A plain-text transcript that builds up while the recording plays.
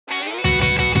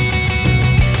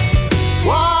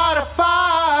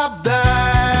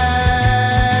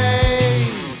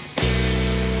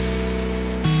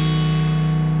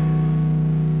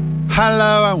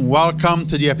Hello and welcome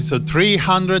to the episode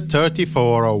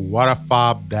 334 of What a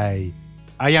Fab Day.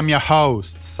 I am your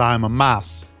host, Simon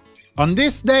Mas. On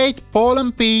this date, Paul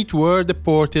and Pete were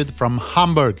deported from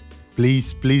Hamburg.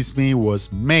 Please Please Me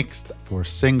was mixed for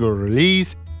single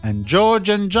release, and George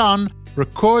and John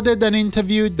recorded an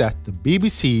interview that the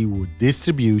BBC would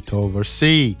distribute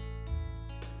overseas.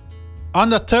 On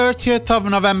the 30th of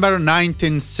November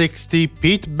 1960,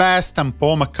 Pete Best and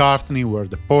Paul McCartney were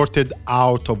deported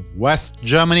out of West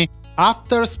Germany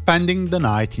after spending the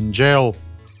night in jail.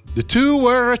 The two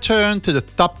were returned to the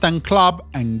Top 10 Club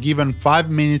and given 5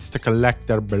 minutes to collect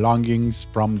their belongings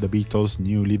from the Beatles'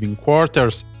 new living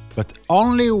quarters, but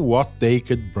only what they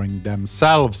could bring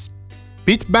themselves.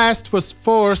 Pete Best was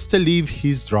forced to leave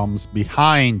his drums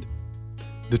behind.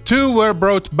 The two were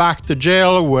brought back to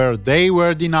jail, where they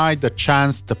were denied the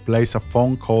chance to place a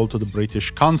phone call to the British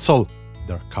consul.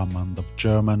 Their command of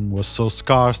German was so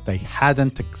scarce they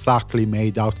hadn't exactly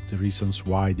made out the reasons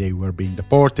why they were being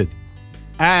deported.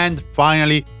 And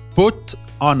finally, put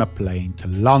on a plane to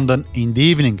London in the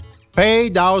evening,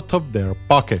 paid out of their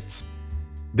pockets.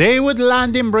 They would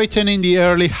land in Britain in the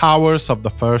early hours of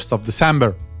the 1st of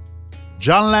December.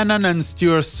 John Lennon and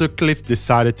Stuart Sutcliffe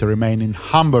decided to remain in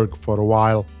Hamburg for a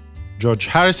while. George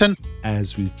Harrison,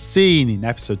 as we've seen in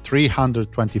episode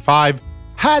 325,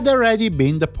 had already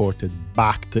been deported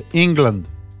back to England.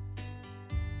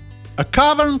 A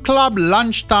Cavern Club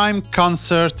lunchtime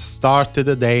concert started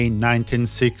the day in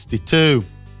 1962.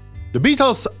 The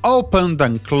Beatles opened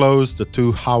and closed the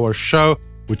 2-hour show,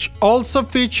 which also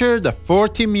featured a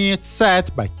 40-minute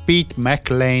set by Pete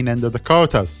McLean and the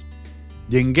Dakotas.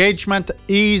 The engagement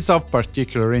is of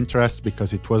particular interest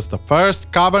because it was the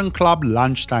first Cavern Club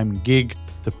lunchtime gig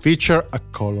to feature a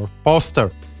color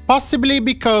poster, possibly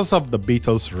because of the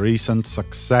Beatles' recent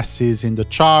successes in the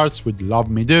charts with Love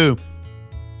Me Do.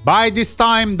 By this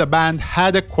time, the band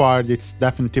had acquired its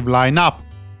definitive lineup: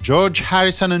 George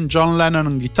Harrison and John Lennon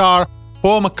on guitar,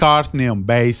 Paul McCartney on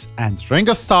bass, and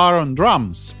Ringo Starr on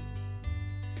drums.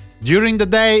 During the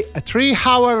day, a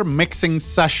 3-hour mixing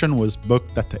session was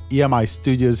booked at the EMI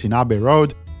Studios in Abbey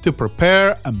Road to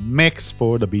prepare a mix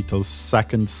for the Beatles'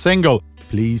 second single,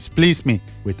 Please Please Me,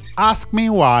 with Ask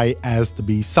Me Why as the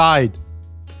B-side.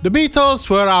 The Beatles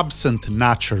were absent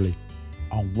naturally.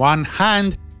 On one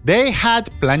hand, they had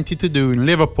plenty to do in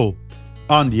Liverpool.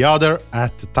 On the other,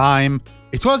 at the time,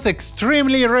 it was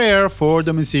extremely rare for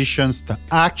the musicians to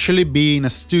actually be in a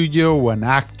studio when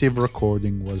active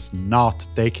recording was not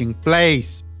taking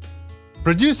place.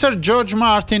 Producer George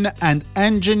Martin and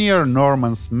engineer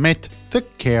Norman Smith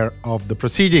took care of the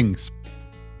proceedings.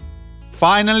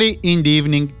 Finally, in the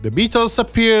evening, the Beatles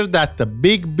appeared at the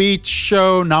Big Beat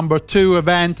Show No. 2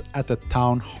 event at the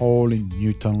Town Hall in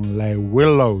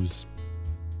Newton-le-Willows.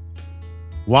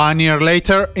 1 year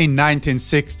later, in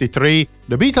 1963,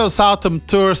 the Beatles' autumn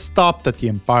tour stopped at the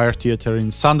Empire Theatre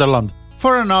in Sunderland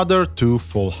for another 2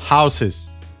 full houses.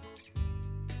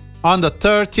 On the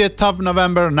 30th of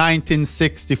November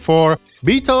 1964,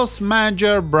 Beatles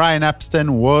manager Brian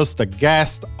Epstein was the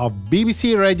guest of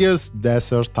BBC Radio's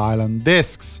Desert Island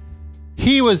Discs.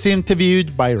 He was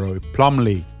interviewed by Roy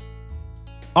Plumley.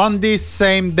 On this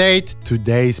same date, 2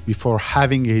 days before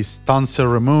having his tonsil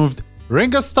removed,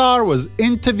 Ringo Starr was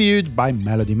interviewed by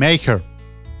Melody Maker.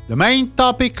 The main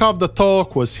topic of the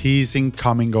talk was his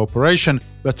incoming operation,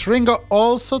 but Ringo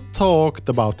also talked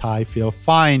about I Feel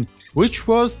Fine, which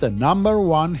was the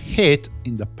 #1 hit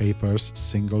in the paper's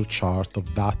single chart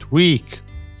of that week.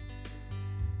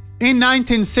 In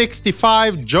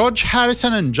 1965, George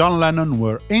Harrison and John Lennon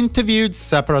were interviewed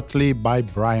separately by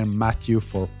Brian Matthew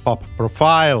for Pop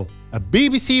Profile, a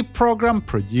BBC program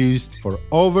produced for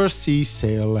overseas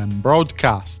sale and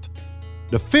broadcast.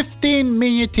 The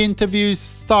 15-minute interviews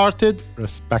started,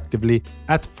 respectively,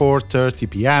 at 4:30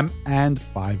 p.m. and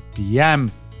 5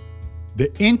 p.m. The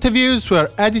interviews were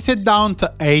edited down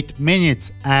to 8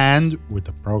 minutes and, with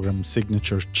the program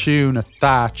signature tune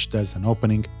attached as an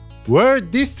opening, were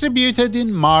distributed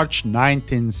in March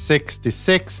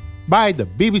 1966 by the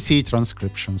BBC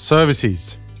Transcription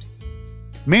Services.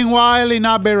 Meanwhile, in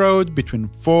Abbey Road, between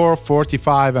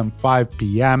 4:45 and 5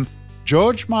 p.m.,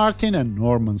 George Martin and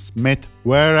Norman Smith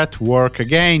were at work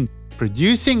again,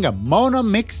 producing a mono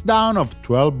mixdown of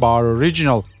 12-bar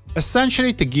original,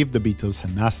 essentially to give the Beatles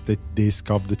an acetate disc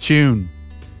of the tune.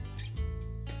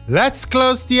 Let's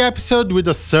close the episode with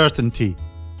a certainty.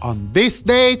 On this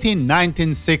date in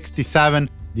 1967,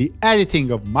 the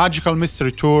editing of Magical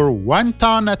Mystery Tour went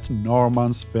on at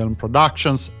Norman's Film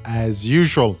Productions as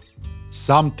usual.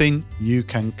 Something you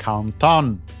can count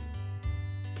on.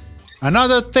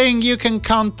 Another thing you can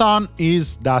count on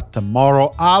is that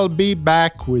tomorrow I'll be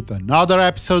back with another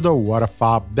episode of What a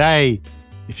Fab Day.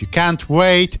 If you can't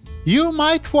wait, you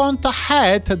might want to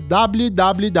head to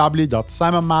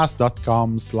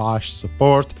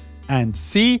www.simonmas.com/support and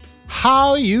see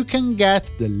how you can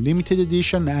get the limited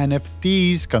edition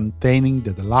NFTs containing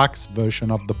the deluxe version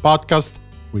of the podcast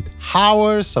with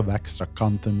hours of extra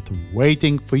content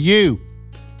waiting for you.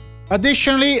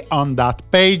 Additionally, on that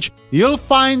page, you'll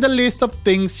find a list of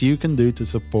things you can do to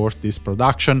support this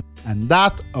production and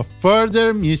that of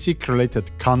further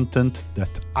music-related content that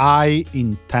I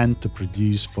intend to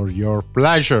produce for your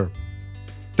pleasure.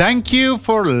 Thank you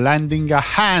for lending a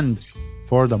hand.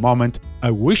 For the moment,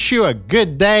 I wish you a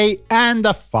good day and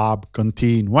a fab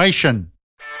continuation.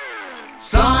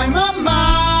 Simon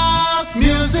Mas,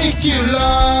 music you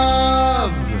love.